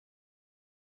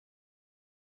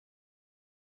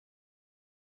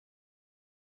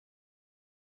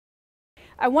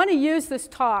I want to use this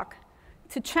talk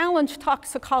to challenge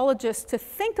toxicologists to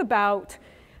think about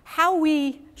how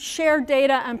we share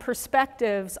data and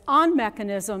perspectives on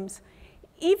mechanisms,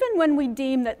 even when we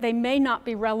deem that they may not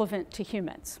be relevant to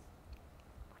humans.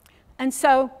 And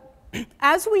so,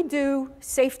 as we do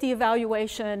safety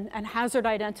evaluation and hazard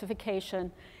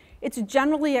identification, it's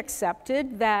generally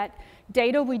accepted that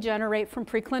data we generate from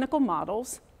preclinical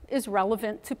models is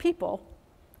relevant to people,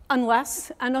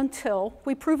 unless and until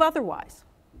we prove otherwise.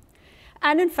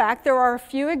 And in fact, there are a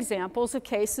few examples of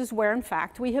cases where, in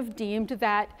fact, we have deemed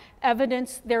that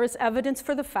there is evidence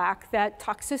for the fact that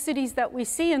toxicities that we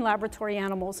see in laboratory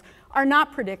animals are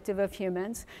not predictive of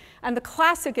humans. And the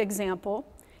classic example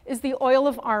is the oil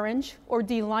of orange, or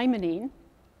D-limonene,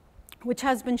 which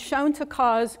has been shown to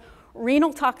cause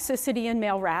renal toxicity in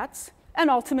male rats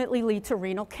and ultimately lead to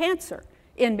renal cancer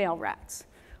in male rats.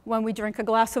 When we drink a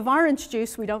glass of orange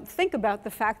juice, we don't think about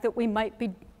the fact that we might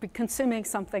be consuming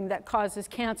something that causes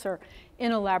cancer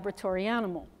in a laboratory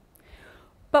animal.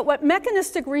 But what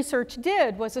mechanistic research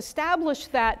did was establish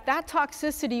that that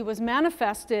toxicity was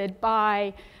manifested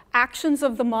by actions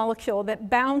of the molecule that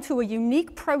bound to a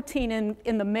unique protein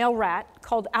in the male rat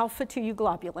called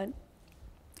alpha-2-uglobulin.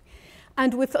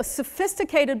 And with a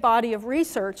sophisticated body of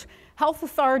research, health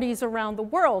authorities around the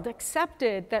world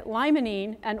accepted that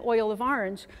limonene and oil of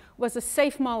orange was a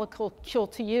safe molecule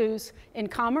to use in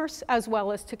commerce as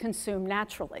well as to consume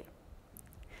naturally.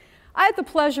 I had the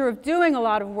pleasure of doing a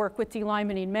lot of work with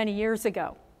D-limonene many years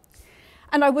ago.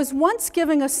 And I was once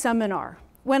giving a seminar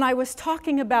when I was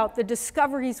talking about the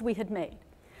discoveries we had made.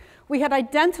 We had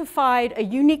identified a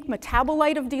unique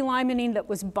metabolite of D-limonene that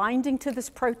was binding to this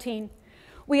protein.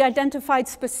 We identified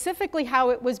specifically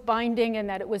how it was binding and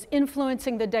that it was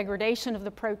influencing the degradation of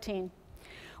the protein.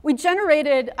 We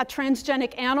generated a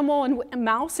transgenic animal and a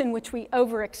mouse in which we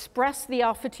overexpressed the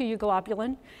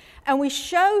alpha-2-uglobulin, and we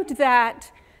showed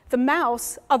that the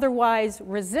mouse, otherwise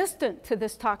resistant to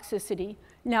this toxicity,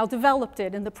 now developed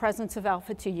it in the presence of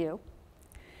alpha-2-U.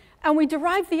 And we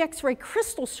derived the X-ray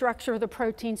crystal structure of the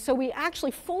protein, so we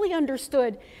actually fully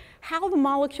understood how the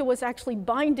molecule was actually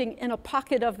binding in a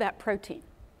pocket of that protein.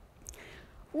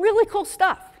 Really cool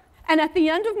stuff. And at the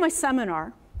end of my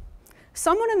seminar,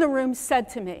 someone in the room said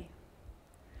to me,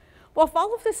 well, if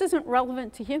all of this isn't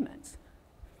relevant to humans,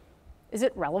 is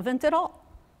it relevant at all?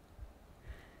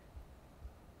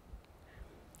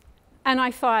 And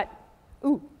I thought,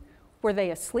 ooh, were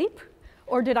they asleep?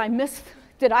 Or did I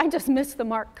just miss the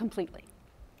mark completely?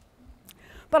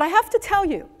 But I have to tell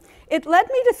you, it led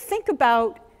me to think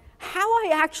about how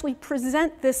I actually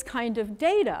present this kind of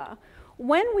data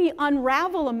when we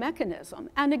unravel a mechanism.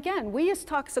 And again, we as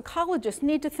toxicologists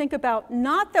need to think about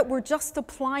not that we're just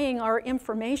applying our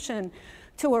information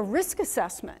to a risk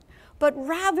assessment, but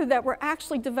rather that we're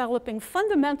actually developing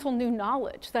fundamental new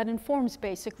knowledge that informs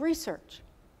basic research.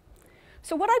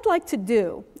 So what I'd like to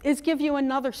do is give you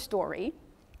another story,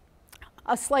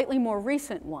 a slightly more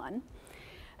recent one,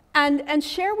 and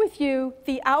share with you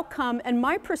the outcome and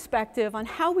my perspective on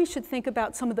how we should think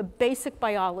about some of the basic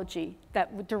biology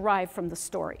that would derive from the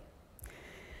story.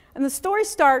 And the story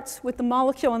starts with the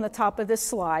molecule on the top of this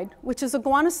slide, which is a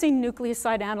guanosine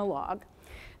nucleoside analog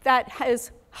that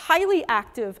is highly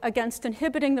active against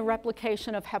inhibiting the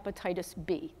replication of hepatitis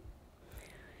B.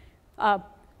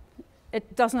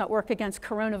 It does not work against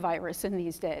coronavirus in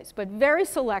these days, but very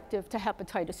selective to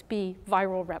hepatitis B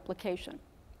viral replication.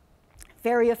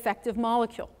 Very effective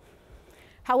molecule.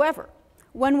 However,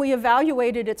 when we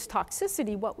evaluated its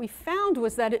toxicity, what we found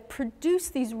was that it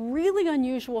produced these really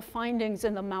unusual findings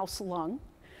in the mouse lung,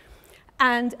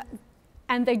 and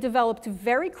they developed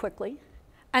very quickly,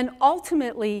 and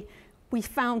ultimately we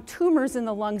found tumors in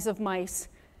the lungs of mice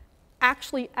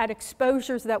actually at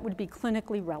exposures that would be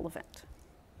clinically relevant.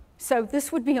 So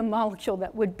this would be a molecule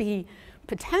that would be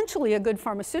potentially a good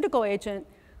pharmaceutical agent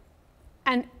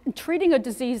and treating a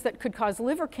disease that could cause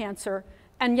liver cancer,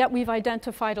 and yet we've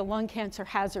identified a lung cancer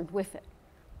hazard with it.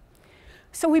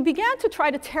 So we began to try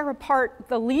to tear apart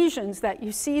the lesions that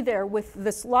you see there with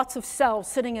this lots of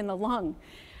cells sitting in the lung.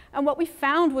 And what we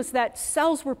found was that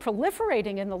cells were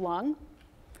proliferating in the lung,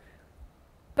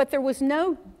 but there was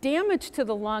no damage to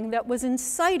the lung that was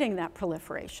inciting that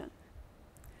proliferation.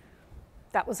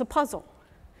 That was a puzzle.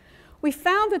 We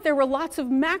found that there were lots of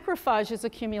macrophages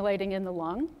accumulating in the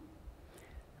lung,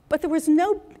 but there was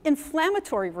no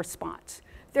inflammatory response.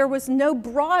 There was no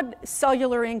broad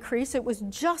cellular increase. It was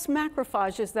just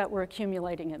macrophages that were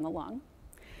accumulating in the lung.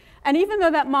 And even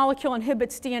though that molecule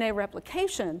inhibits DNA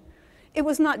replication, it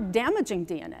was not damaging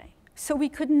DNA. So we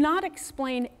could not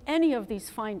explain any of these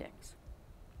findings.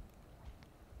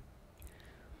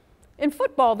 In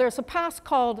football, there's a pass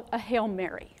called a Hail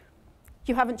Mary.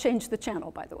 You haven't changed the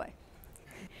channel, by the way.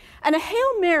 And a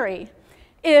Hail Mary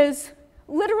is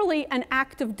literally an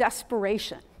act of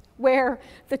desperation, where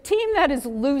the team that is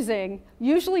losing,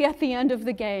 usually at the end of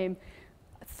the game,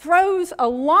 throws a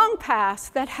long pass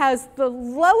that has the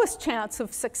lowest chance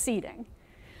of succeeding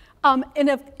in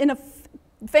a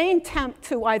vain attempt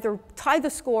to either tie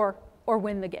the score or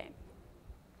win the game.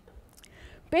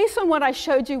 Based on what I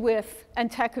showed you with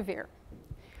entecavir,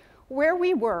 where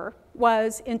we were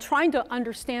was in trying to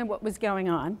understand what was going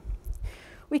on.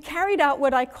 We carried out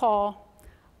what I call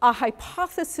a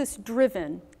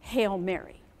hypothesis-driven Hail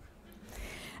Mary.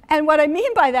 And what I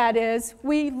mean by that is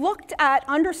we looked at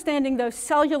understanding those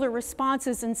cellular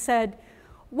responses and said,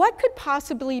 what could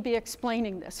possibly be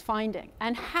explaining this finding?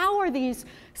 And how are these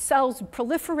cells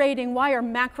proliferating? Why are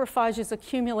macrophages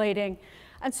accumulating?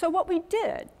 And so what we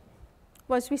did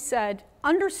was we said,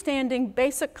 understanding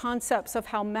basic concepts of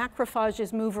how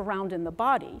macrophages move around in the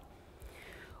body,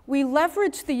 we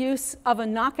leveraged the use of a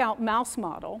knockout mouse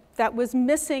model that was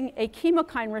missing a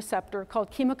chemokine receptor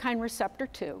called chemokine receptor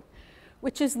 2,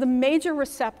 which is the major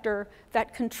receptor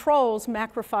that controls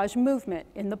macrophage movement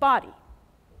in the body.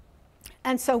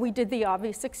 And so we did the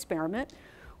obvious experiment.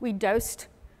 We dosed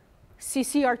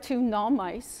CCR2 null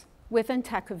mice with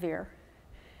entecavir,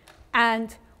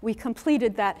 and we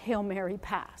completed that Hail Mary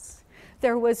pass.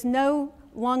 There was no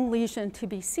lung lesion to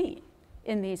be seen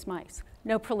in these mice.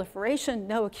 No proliferation,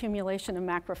 no accumulation of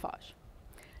macrophage.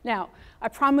 Now, I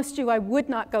promised you I would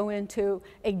not go into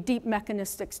a deep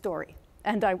mechanistic story,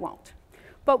 and I won't.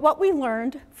 But what we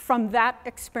learned from that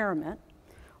experiment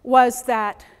was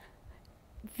that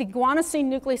the guanosine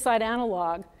nucleoside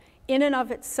analog, in and of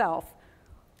itself,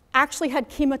 actually had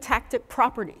chemotactic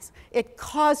properties. It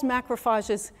caused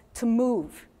macrophages to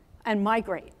move and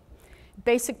migrate,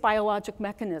 basic biologic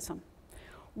mechanism.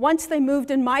 Once they moved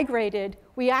and migrated,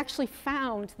 we actually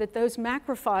found that those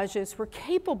macrophages were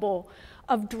capable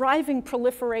of driving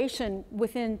proliferation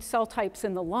within cell types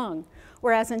in the lung,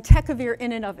 whereas entecavir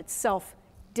in and of itself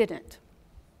didn't.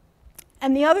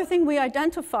 And the other thing we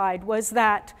identified was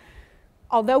that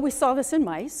although we saw this in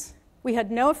mice, we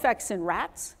had no effects in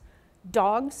rats,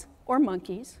 dogs, or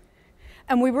monkeys,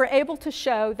 and we were able to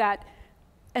show that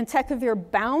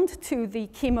entecavir bound to the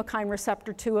chemokine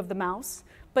receptor 2 of the mouse,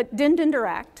 but didn't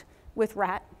interact with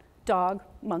rat, dog,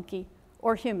 monkey,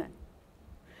 or human.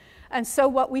 And so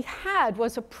what we had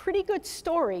was a pretty good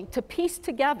story to piece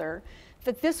together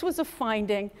that this was a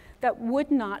finding that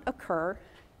would not occur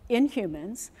in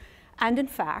humans, and in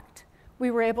fact, we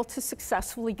were able to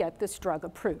successfully get this drug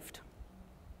approved.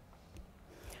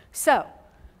 So,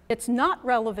 it's not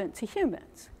relevant to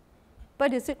humans,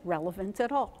 but is it relevant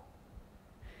at all?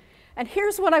 And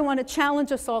here's what I want to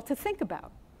challenge us all to think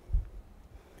about.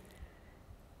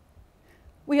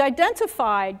 We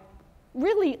identified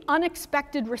really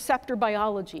unexpected receptor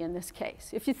biology in this case.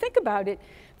 If you think about it,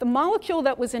 the molecule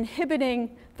that was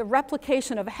inhibiting the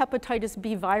replication of a hepatitis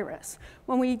B virus,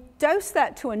 when we dose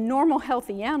that to a normal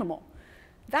healthy animal,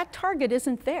 that target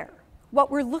isn't there. What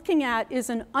we're looking at is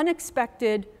an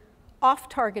unexpected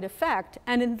off-target effect,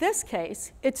 and in this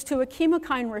case, it's to a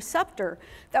chemokine receptor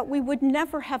that we would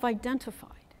never have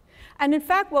identified. And in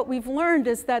fact, what we've learned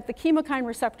is that the chemokine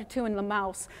receptor 2 in the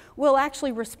mouse will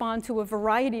actually respond to a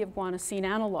variety of guanosine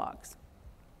analogs.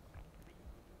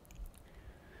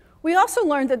 We also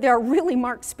learned that there are really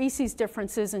marked species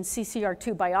differences in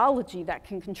CCR2 biology that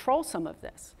can control some of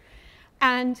this.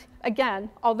 And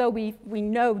again, although we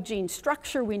know gene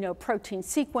structure, we know protein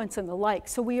sequence and the like,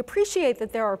 so we appreciate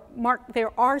that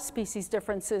there are species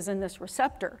differences in this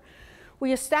receptor.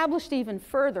 We established even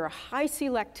further a high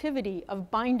selectivity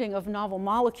of binding of novel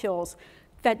molecules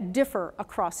that differ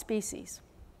across species.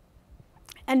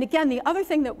 And again, the other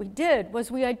thing that we did was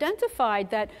we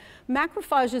identified that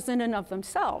macrophages in and of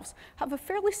themselves have a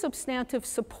fairly substantive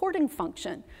supporting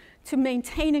function to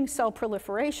maintaining cell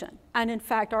proliferation. And in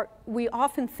fact, we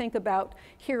often think about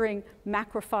hearing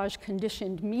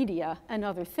macrophage-conditioned media and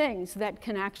other things that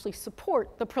can actually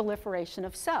support the proliferation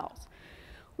of cells.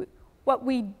 What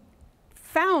we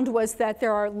found was that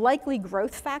there are likely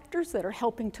growth factors that are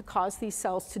helping to cause these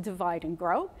cells to divide and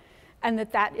grow, and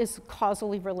that is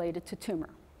causally related to tumor.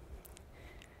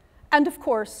 And of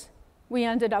course, we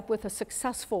ended up with a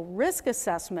successful risk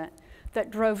assessment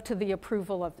that drove to the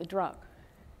approval of the drug.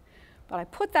 But I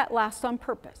put that last on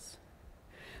purpose,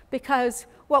 because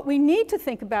what we need to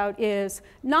think about is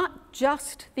not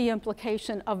just the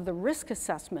implication of the risk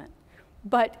assessment,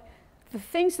 but the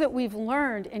things that we've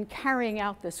learned in carrying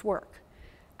out this work.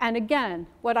 And again,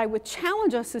 what I would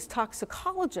challenge us as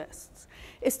toxicologists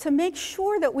is to make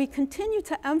sure that we continue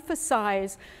to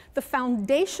emphasize the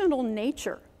foundational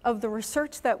nature of the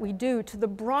research that we do to the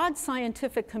broad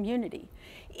scientific community,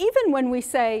 even when we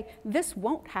say this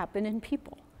won't happen in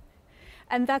people.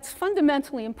 And that's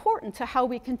fundamentally important to how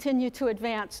we continue to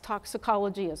advance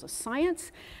toxicology as a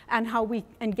science and how we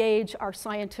engage our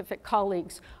scientific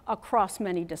colleagues across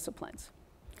many disciplines.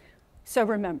 So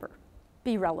remember,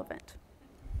 be relevant.